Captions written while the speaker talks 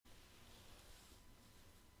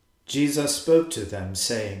Jesus spoke to them,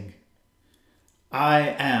 saying,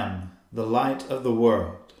 I am the light of the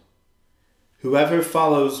world. Whoever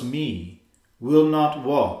follows me will not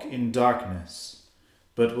walk in darkness,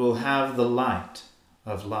 but will have the light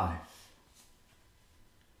of life.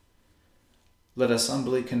 Let us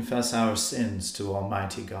humbly confess our sins to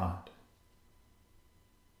Almighty God.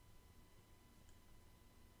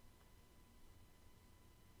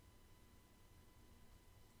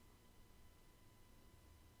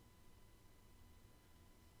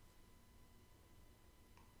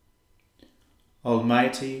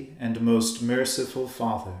 Almighty and most merciful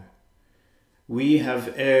Father, we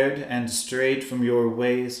have erred and strayed from your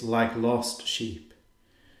ways like lost sheep.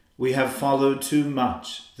 We have followed too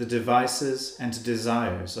much the devices and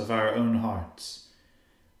desires of our own hearts.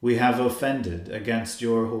 We have offended against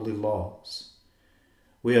your holy laws.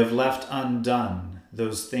 We have left undone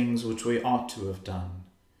those things which we ought to have done,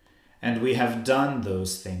 and we have done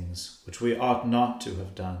those things which we ought not to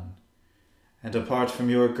have done. And apart from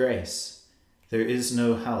your grace, there is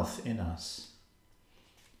no health in us.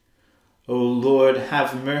 O Lord,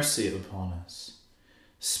 have mercy upon us.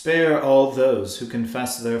 Spare all those who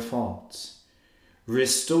confess their faults.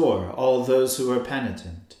 Restore all those who are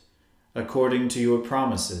penitent, according to your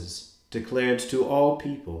promises, declared to all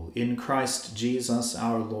people in Christ Jesus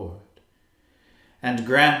our Lord. And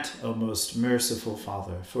grant, O most merciful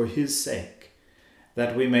Father, for his sake,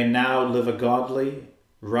 that we may now live a godly,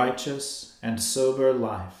 righteous, and sober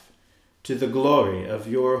life, to the glory of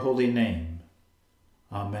your holy name.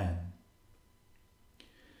 Amen.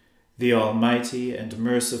 The Almighty and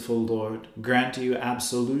merciful Lord grant you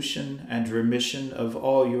absolution and remission of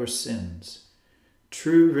all your sins,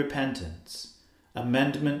 true repentance,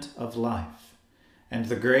 amendment of life, and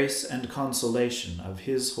the grace and consolation of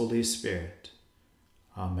his Holy Spirit.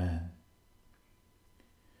 Amen.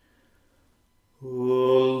 O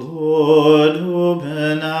Lord,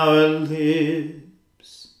 open our lips,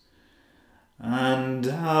 and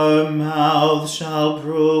our mouth shall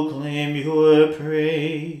proclaim your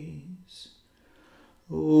praise.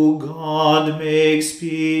 O God, make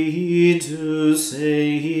speed to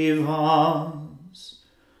save us.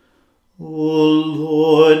 O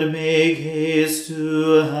Lord, make haste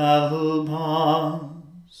to help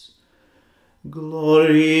us.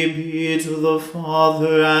 Glory be to the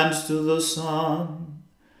Father, and to the Son,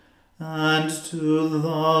 and to the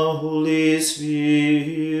Holy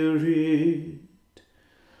Spirit,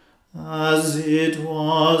 as it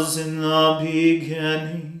was in the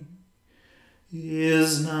beginning,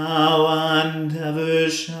 is now, and ever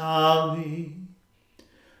shall be,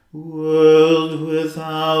 world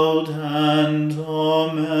without end.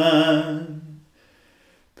 Amen.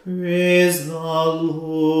 Praise the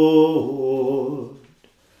Lord.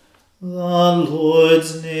 The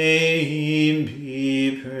Lord's name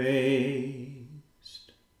be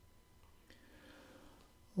praised.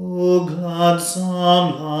 O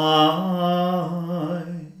gladsome light,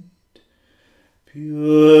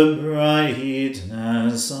 pure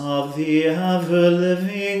brightness of the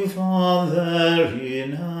ever-living Father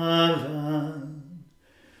in heaven,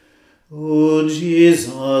 O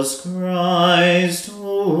Jesus Christ,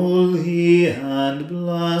 holy and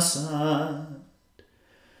blessed,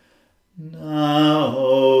 now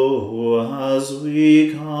as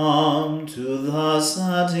we come to the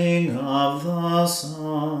setting of the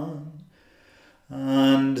sun,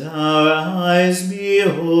 and our eyes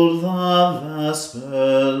behold the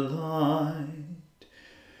vesper light,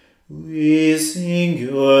 we sing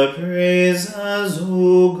your praises,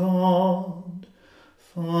 O God,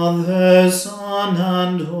 Father, Son,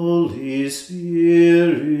 and Holy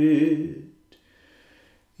Spirit.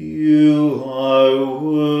 You are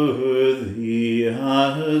worthy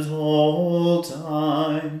at all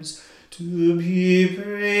times to be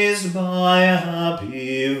praised by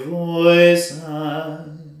happy voices,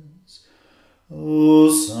 O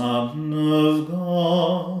Son of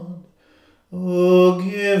God, O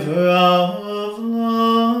Giver of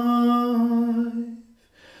life,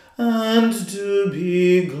 and to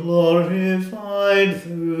be glorified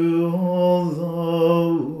through all the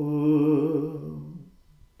world.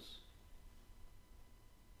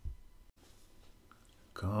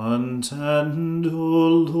 Contend, O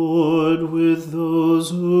Lord, with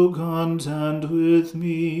those who contend with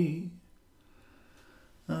me,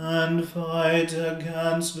 and fight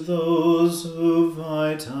against those who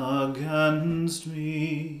fight against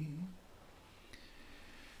me.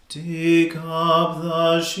 Take up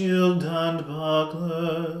the shield and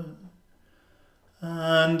buckler,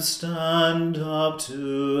 and stand up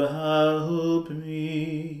to help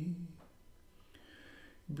me.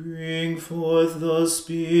 Bring forth the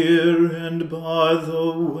spear and bar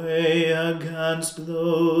the way against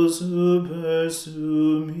those who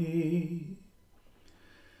pursue me.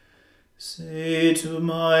 Say to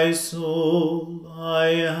my soul, I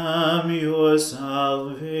am your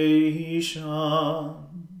salvation.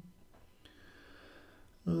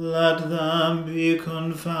 Let them be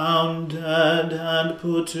confounded and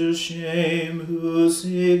put to shame who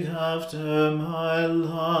seek after my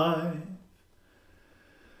life.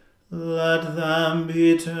 Let them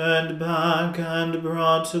be turned back and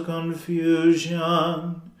brought to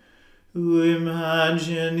confusion, who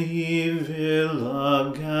imagine evil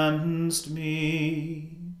against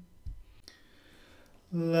me.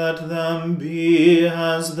 Let them be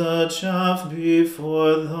as the chaff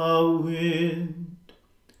before the wind,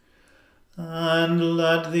 and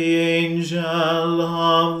let the angel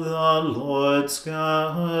of the Lord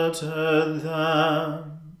scatter them.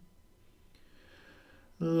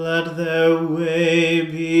 Let their way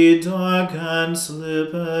be dark and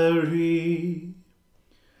slippery,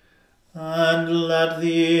 and let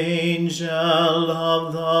the angel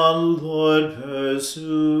of the Lord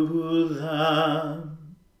pursue them.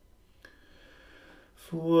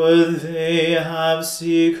 For they have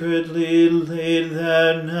secretly laid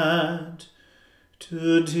their net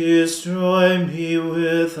to destroy me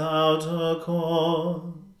without a cause.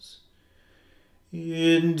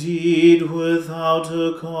 Indeed, without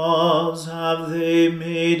a cause have they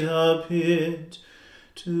made a pit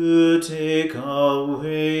to take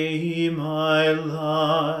away my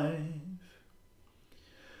life.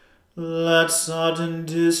 Let sudden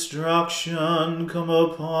destruction come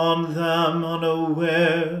upon them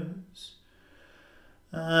unawares,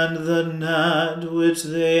 and the net which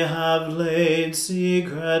they have laid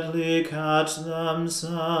secretly catch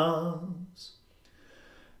themselves,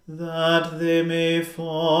 that they may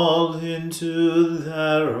fall into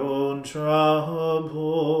their own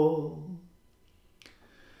trouble.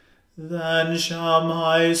 Then shall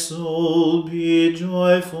my soul be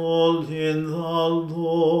joyful in the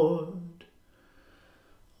Lord.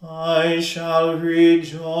 I shall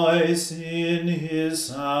rejoice in his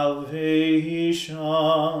salvation.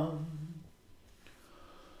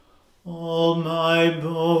 All my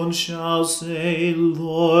bones shall say,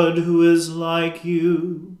 Lord, who is like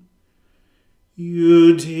you?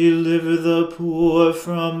 You deliver the poor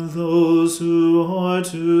from those who are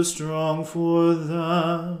too strong for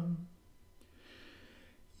them.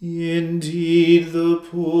 Indeed, the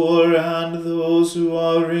poor and those who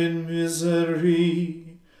are in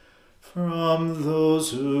misery, from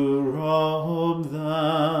those who rob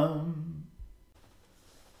them.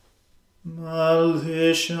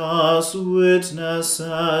 Malicious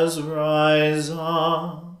witnesses rise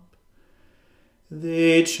up.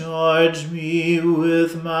 They charge me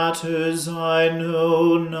with matters I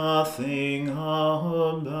know nothing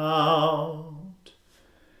about.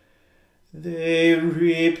 They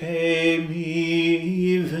repay me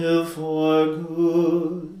evil for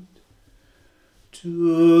good,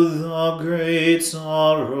 to the great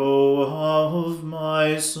sorrow of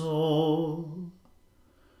my soul.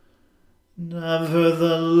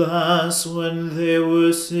 Nevertheless, when they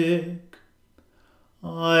were sick,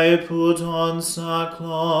 I put on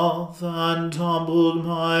sackcloth and humbled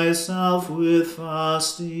myself with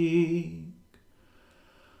fasting.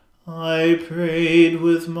 I prayed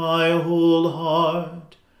with my whole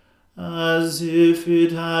heart, as if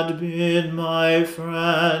it had been my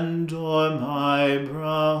friend or my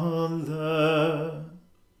brother.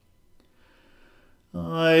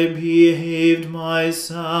 I behaved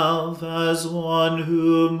myself as one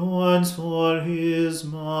who mourns for his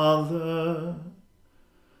mother.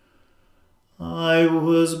 I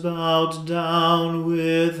was bowed down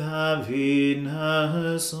with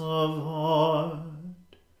heaviness of heart.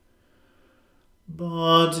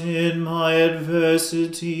 But in my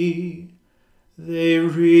adversity they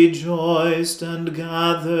rejoiced and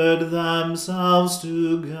gathered themselves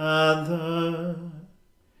together.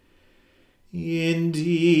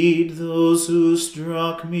 Indeed, those who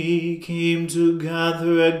struck me came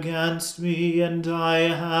together against me, and I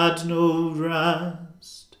had no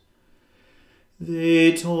rest.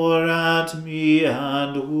 They tore at me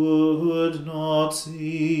and would not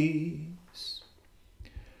cease.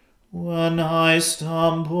 When I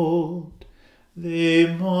stumbled, they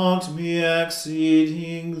mocked me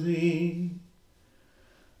exceedingly,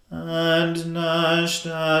 and gnashed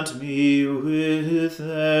at me with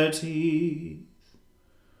their teeth.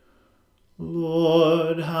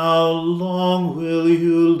 Lord, how long will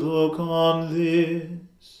you look on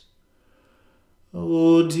this?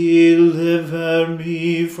 O deliver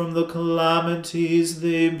me from the calamities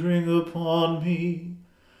they bring upon me,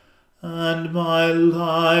 and my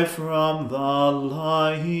life from the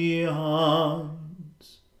lions.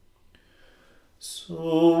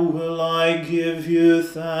 So will I give you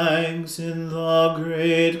thanks in the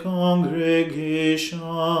great congregation.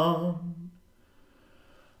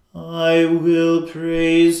 I will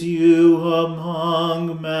praise you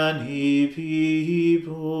among many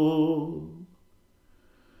people.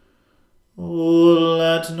 Oh,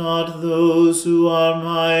 let not those who are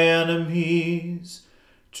my enemies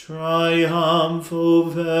triumph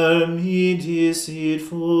over me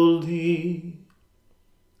deceitfully.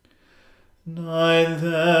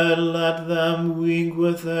 Neither let them wink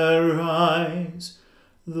with their eyes,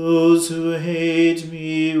 those who hate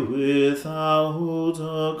me without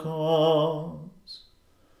a cause.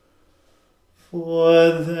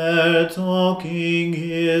 For their talking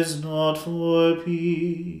is not for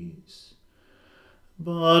peace,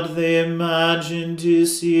 but they imagine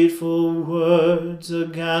deceitful words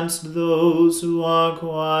against those who are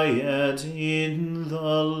quiet in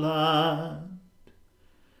the land.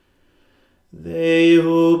 They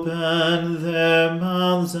open their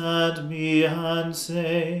mouths at me and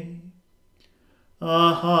say,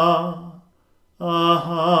 Aha,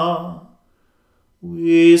 aha,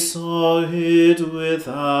 we saw it with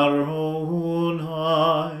our own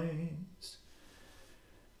eyes.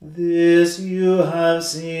 This you have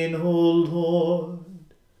seen, O Lord.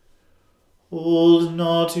 Hold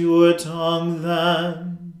not your tongue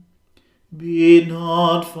then. Be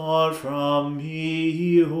not far from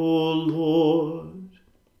me, O Lord.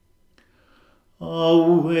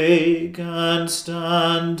 Awake and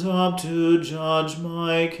stand up to judge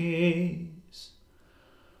my case.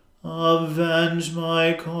 Avenge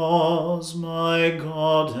my cause, my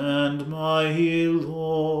God and my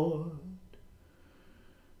Lord.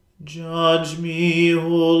 Judge me, O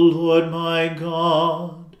Lord my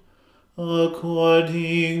God,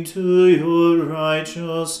 according to your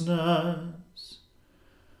righteousness,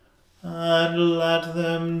 and let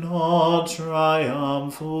them not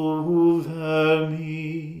triumph over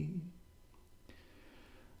me.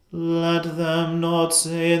 Let them not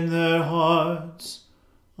say in their hearts,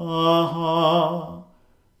 Aha,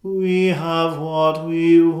 we have what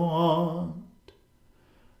we want.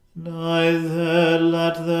 Neither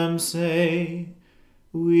let them say,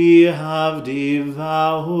 we have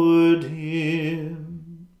devoured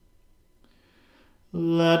him.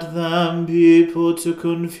 Let them be put to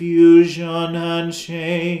confusion and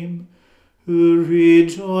shame, who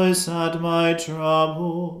rejoice at my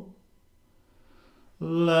trouble.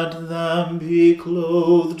 Let them be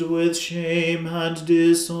clothed with shame and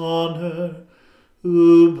dishonor,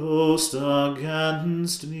 who boast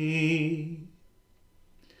against me.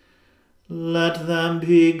 Let them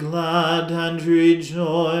be glad and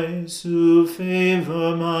rejoice who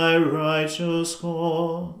favor my righteous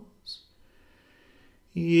cause.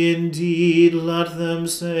 Indeed, let them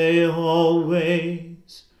say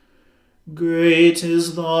always, Great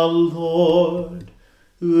is the Lord,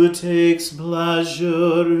 who takes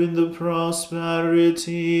pleasure in the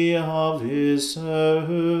prosperity of his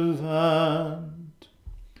servant.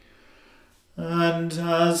 And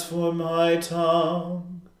as for my tongue,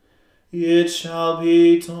 it shall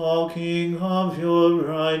be talking of your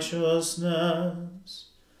righteousness,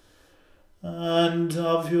 and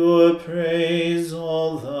of your praise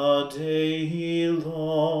all the day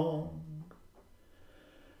long.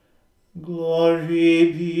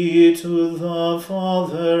 Glory be to the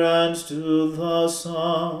Father, and to the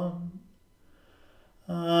Son,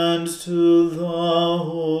 and to the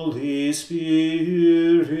Holy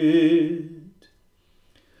Spirit,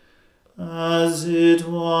 as it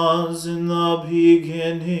was in the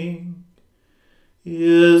beginning,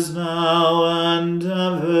 is now, and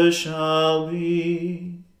ever shall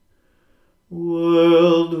be,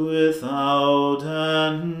 world without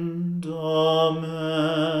end.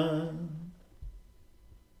 Amen.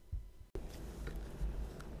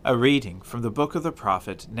 A reading from the book of the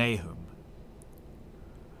prophet Nahum.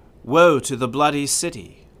 Woe to the bloody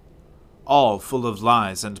city, all full of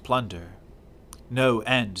lies and plunder, no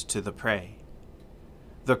end to the prey.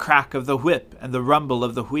 The crack of the whip and the rumble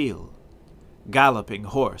of the wheel, galloping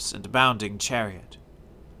horse and bounding chariot,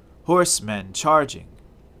 horsemen charging,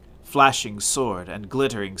 flashing sword and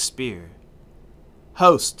glittering spear,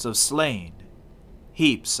 hosts of slain,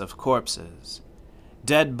 heaps of corpses,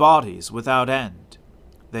 dead bodies without end,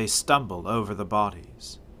 they stumble over the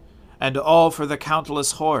bodies, and all for the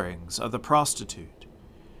countless whorings of the prostitute,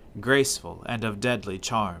 graceful and of deadly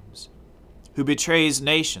charms, who betrays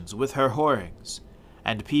nations with her whorings,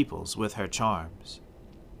 and peoples with her charms.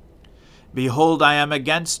 Behold, I am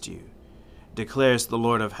against you, declares the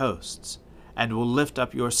Lord of hosts, and will lift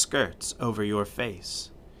up your skirts over your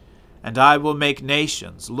face. And I will make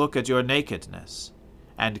nations look at your nakedness,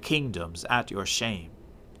 and kingdoms at your shame.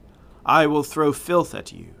 I will throw filth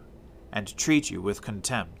at you, and treat you with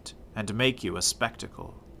contempt, and make you a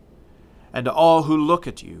spectacle. And all who look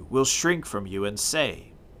at you will shrink from you and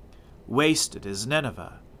say, Wasted is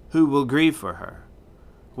Nineveh, who will grieve for her?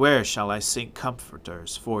 Where shall I sink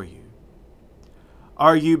comforters for you?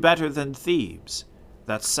 Are you better than Thebes,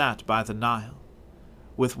 that sat by the Nile,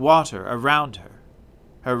 with water around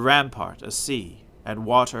her rampart a sea, and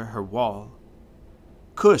water her wall?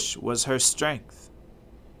 Cush was her strength,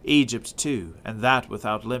 Egypt too, and that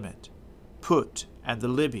without limit. Put and the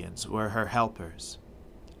Libyans were her helpers.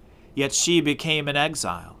 Yet she became an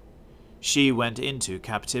exile. She went into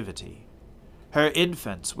captivity. Her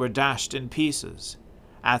infants were dashed in pieces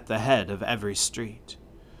at the head of every street.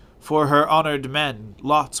 For her honored men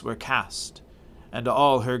lots were cast, and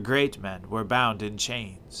all her great men were bound in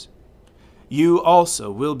chains. You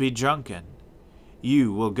also will be drunken.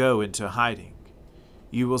 You will go into hiding.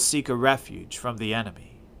 You will seek a refuge from the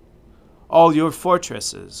enemy. All your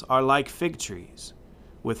fortresses are like fig trees,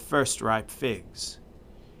 with first-ripe figs.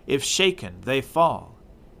 If shaken, they fall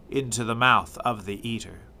into the mouth of the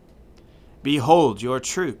eater. Behold, your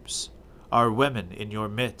troops are women in your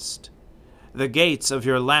midst. The gates of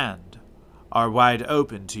your land are wide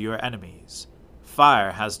open to your enemies.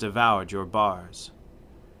 Fire has devoured your bars.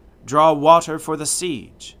 Draw water for the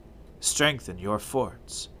siege. Strengthen your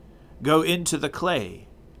forts. Go into the clay.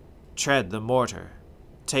 Tread the mortar.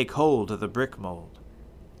 Take hold of the brick mold.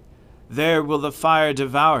 There will the fire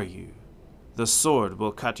devour you. The sword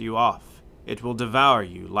will cut you off. It will devour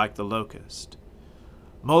you like the locust.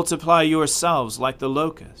 Multiply yourselves like the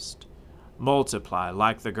locust. Multiply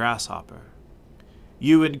like the grasshopper.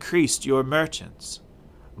 You increased your merchants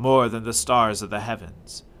more than the stars of the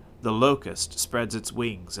heavens. The locust spreads its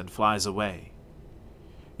wings and flies away.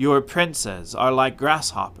 Your princes are like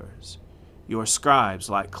grasshoppers, your scribes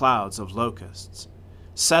like clouds of locusts,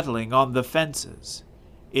 settling on the fences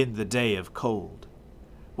in the day of cold.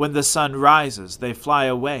 When the sun rises, they fly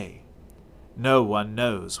away. No one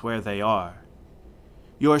knows where they are.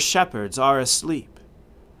 Your shepherds are asleep.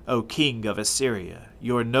 O king of Assyria,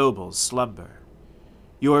 your nobles slumber.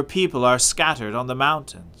 Your people are scattered on the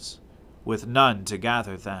mountains, with none to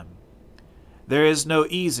gather them. There is no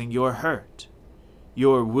easing your hurt.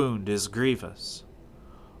 Your wound is grievous.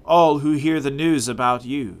 All who hear the news about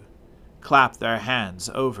you clap their hands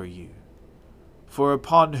over you. For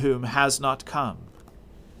upon whom has not come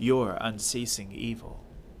your unceasing evil?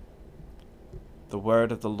 The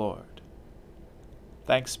word of the Lord.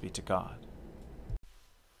 Thanks be to God.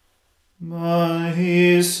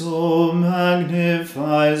 My soul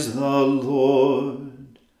magnifies the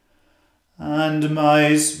Lord, and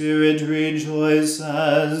my spirit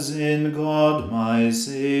rejoices in God my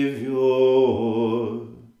Saviour.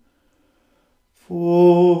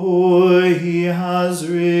 For he has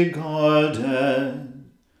regarded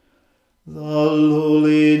the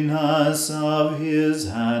lowliness of his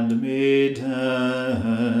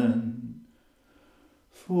handmaiden.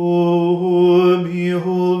 For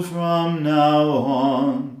behold, from now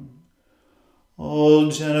on, all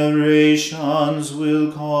generations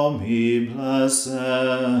will call me blessed.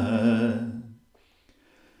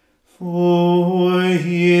 For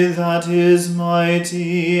he that is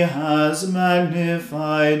mighty has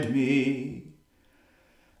magnified me,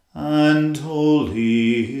 and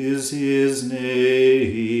holy is his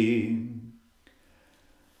name.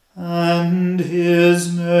 And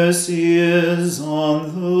his mercy is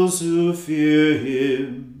on those who fear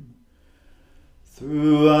him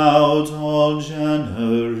throughout all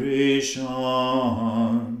generations.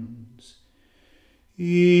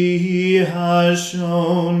 He has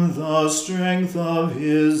shown the strength of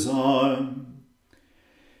his arm.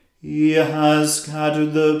 He has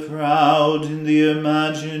scattered the proud in the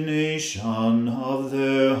imagination of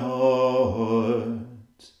their heart.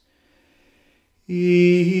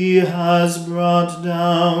 He has brought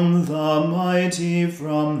down the mighty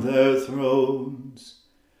from their thrones,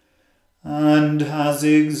 and has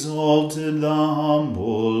exalted the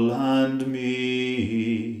humble and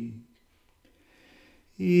meek.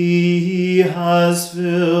 He has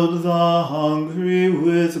filled the hungry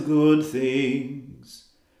with good things,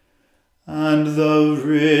 and the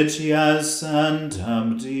rich he has sent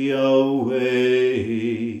empty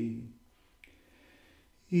away.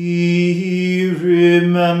 He,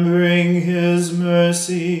 remembering his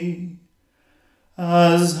mercy,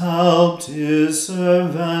 has helped his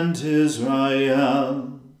servant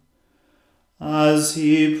Israel, as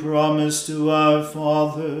he promised to our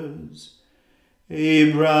fathers,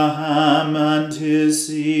 Abraham and his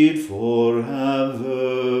seed forever.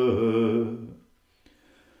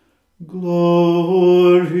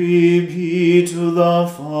 Glory be to the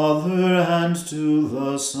Father and to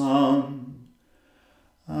the Son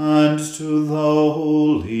and to the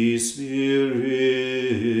Holy Spirit,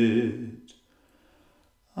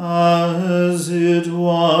 as it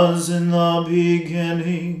was in the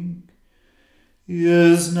beginning,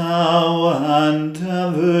 is now, and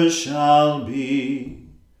ever shall be,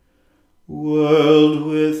 world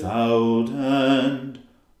without end.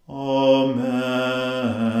 Amen.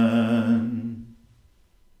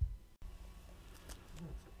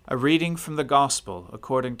 A reading from the Gospel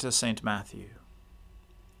according to St. Matthew.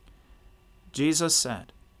 Jesus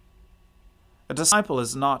said, "A disciple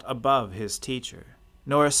is not above his teacher,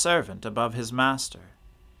 nor a servant above his master.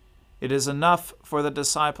 It is enough for the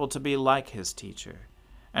disciple to be like his teacher,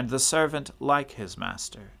 and the servant like his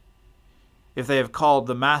master. If they have called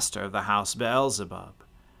the master of the house Beelzebub,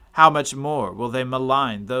 how much more will they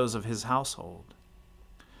malign those of his household?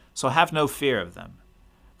 So have no fear of them,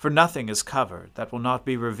 for nothing is covered that will not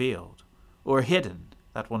be revealed, or hidden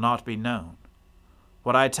that will not be known.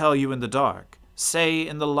 What I tell you in the dark, say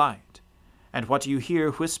in the light, and what you hear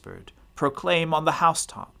whispered, proclaim on the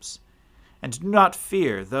housetops. And do not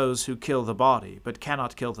fear those who kill the body, but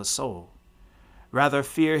cannot kill the soul. Rather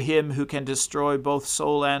fear him who can destroy both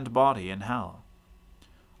soul and body in hell.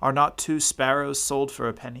 Are not 2 sparrows sold for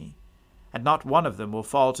a penny? And not one of them will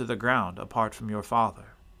fall to the ground apart from your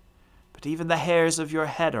Father. But even the hairs of your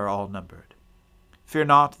head are all numbered. Fear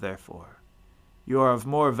not, therefore. You are of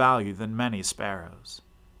more value than many sparrows.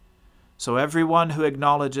 So everyone who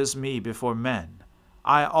acknowledges me before men,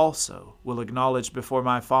 I also will acknowledge before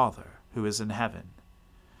my Father who is in heaven.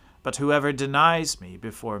 But whoever denies me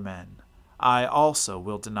before men, I also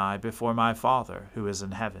will deny before my Father who is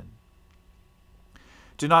in heaven.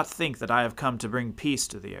 Do not think that I have come to bring peace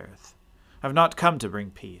to the earth. I have not come to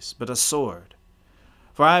bring peace, but a sword.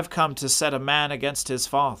 For I have come to set a man against his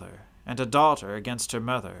father, and a daughter against her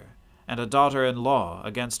mother, and a daughter-in-law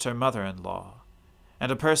against her mother-in-law.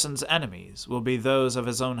 And a person's enemies will be those of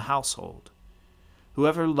his own household.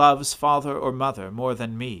 Whoever loves father or mother more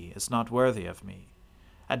than me is not worthy of me,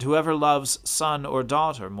 and whoever loves son or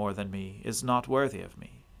daughter more than me is not worthy of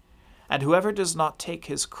me, and whoever does not take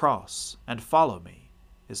his cross and follow me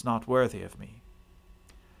is not worthy of me.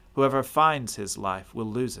 Whoever finds his life will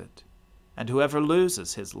lose it, and whoever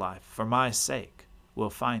loses his life for my sake will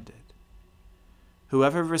find it.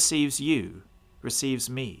 Whoever receives you receives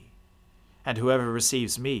me, and whoever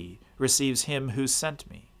receives me receives him who sent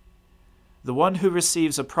me. The one who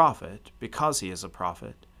receives a prophet, because he is a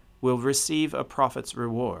prophet, will receive a prophet's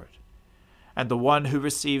reward. And the one who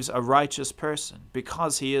receives a righteous person,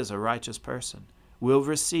 because he is a righteous person, will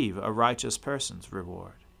receive a righteous person's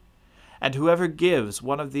reward. And whoever gives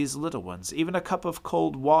one of these little ones even a cup of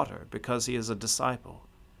cold water, because he is a disciple,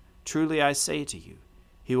 truly I say to you,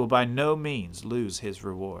 he will by no means lose his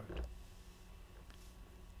reward."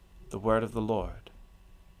 The word of the Lord.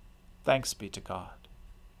 Thanks be to God.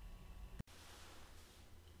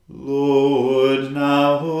 Lord,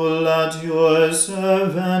 now let your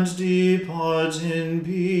servant depart in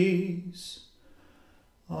peace,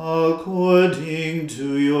 according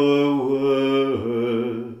to your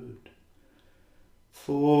word.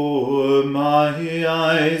 For my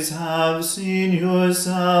eyes have seen your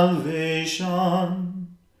salvation,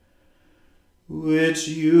 which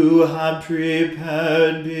you have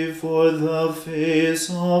prepared before the face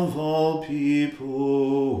of all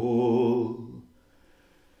people,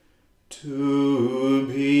 to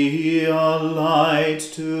be a light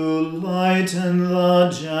to lighten the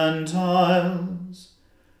Gentiles,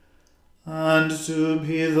 and to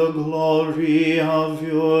be the glory of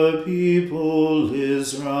your people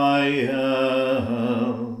Israel.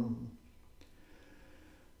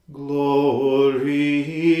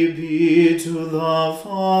 Glory be to the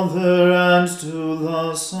Father and to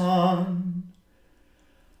the Son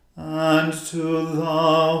and to the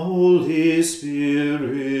Holy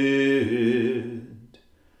Spirit,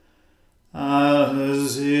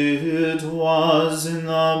 as it was in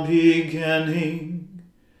the beginning,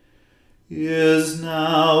 is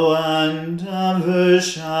now, and ever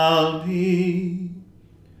shall be,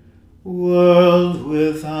 world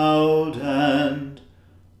without end.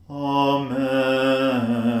 Amen.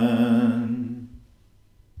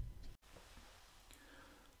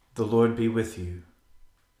 The Lord be with you.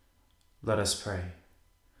 Let us pray.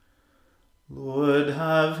 Lord,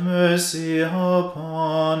 have mercy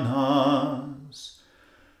upon us.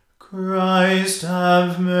 Christ,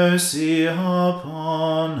 have mercy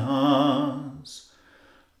upon us.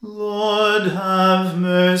 Lord, have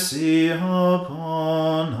mercy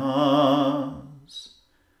upon us.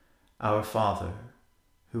 Our Father,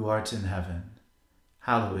 who art in heaven,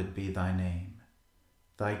 hallowed be thy name.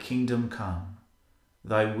 Thy kingdom come,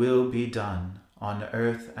 thy will be done on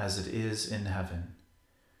earth as it is in heaven.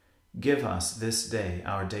 Give us this day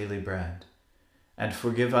our daily bread, and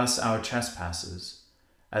forgive us our trespasses,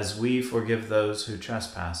 as we forgive those who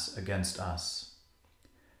trespass against us.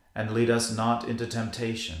 And lead us not into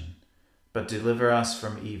temptation, but deliver us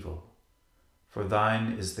from evil. For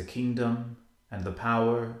thine is the kingdom, and the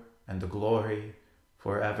power, and the glory,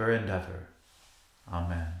 forever and ever.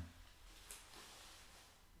 Amen.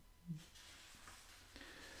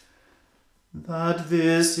 That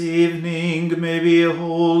this evening may be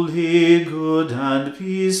wholly good and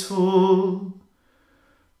peaceful,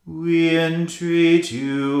 we entreat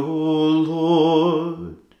you, O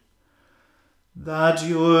Lord, that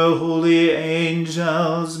your holy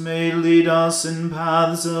angels may lead us in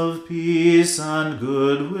paths of peace and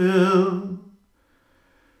goodwill.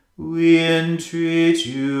 We entreat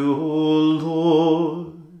you, O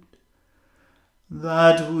Lord,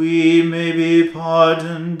 that we may be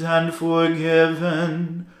pardoned and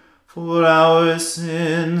forgiven for our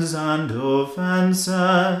sins and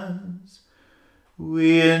offenses.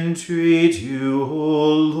 We entreat you,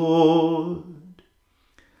 O Lord,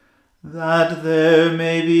 that there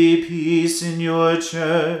may be peace in your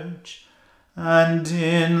church and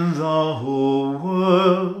in the whole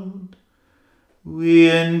world.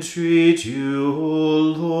 We entreat you, O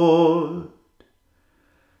Lord,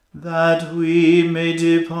 that we may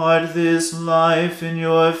depart this life in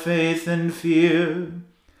your faith and fear,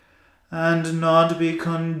 and not be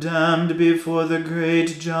condemned before the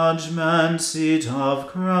great judgment seat of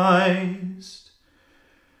Christ.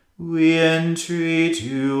 We entreat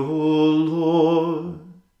you, O Lord,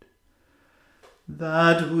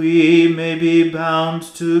 that we may be bound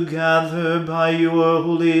together by your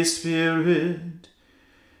Holy Spirit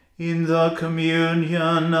in the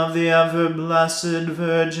communion of the ever-blessed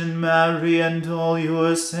Virgin Mary and all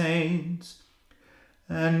your saints,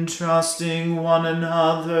 entrusting one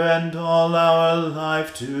another and all our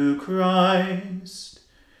life to Christ.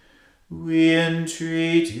 We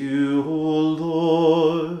entreat you, O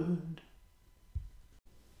Lord.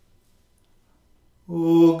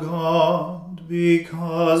 O God,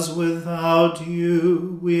 because without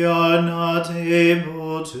you we are not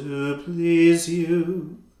able to please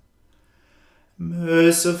you,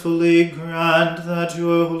 mercifully grant that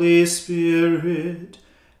your Holy Spirit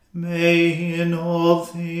may in all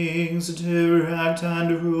things direct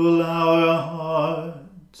and rule our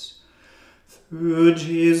hearts. Through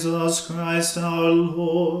Jesus Christ our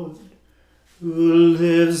Lord, who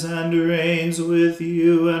lives and reigns with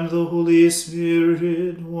you and the Holy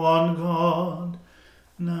Spirit, one God,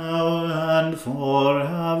 now and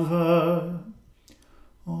forever.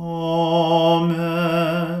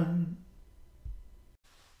 Amen.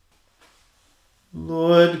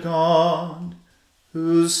 Lord God,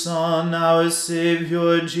 whose Son, our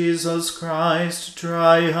Saviour Jesus Christ,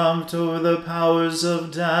 triumphed over the powers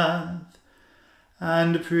of death,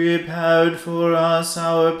 and prepared for us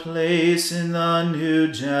our place in the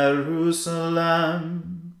New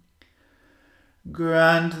Jerusalem,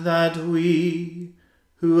 grant that we,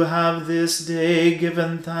 who have this day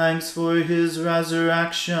given thanks for his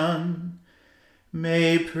resurrection,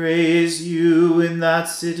 may praise you in that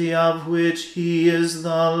city of which he is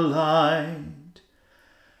the light,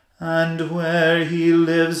 and where he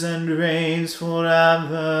lives and reigns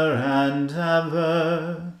forever and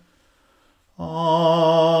ever.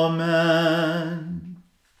 Amen.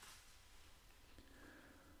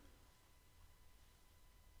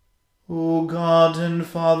 O God and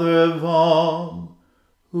Father of all,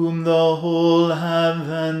 whom the whole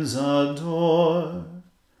heavens adore,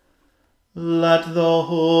 let the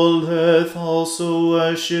whole earth also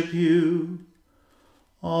worship you.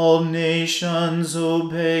 All nations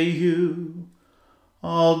obey you.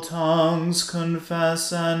 All tongues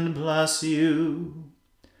confess and bless you.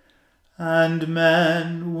 And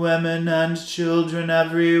men, women, and children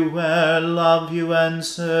everywhere love you and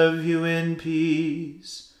serve you in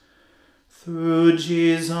peace. Through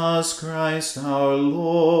Jesus Christ our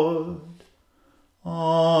Lord.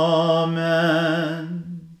 Amen.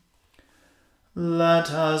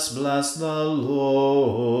 Let us bless the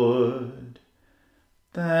Lord.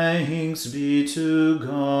 Thanks be to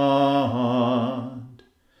God.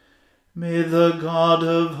 May the God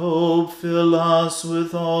of hope fill us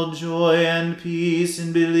with all joy and peace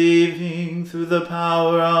in believing through the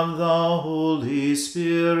power of the Holy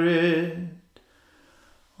Spirit.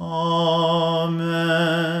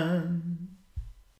 Amen.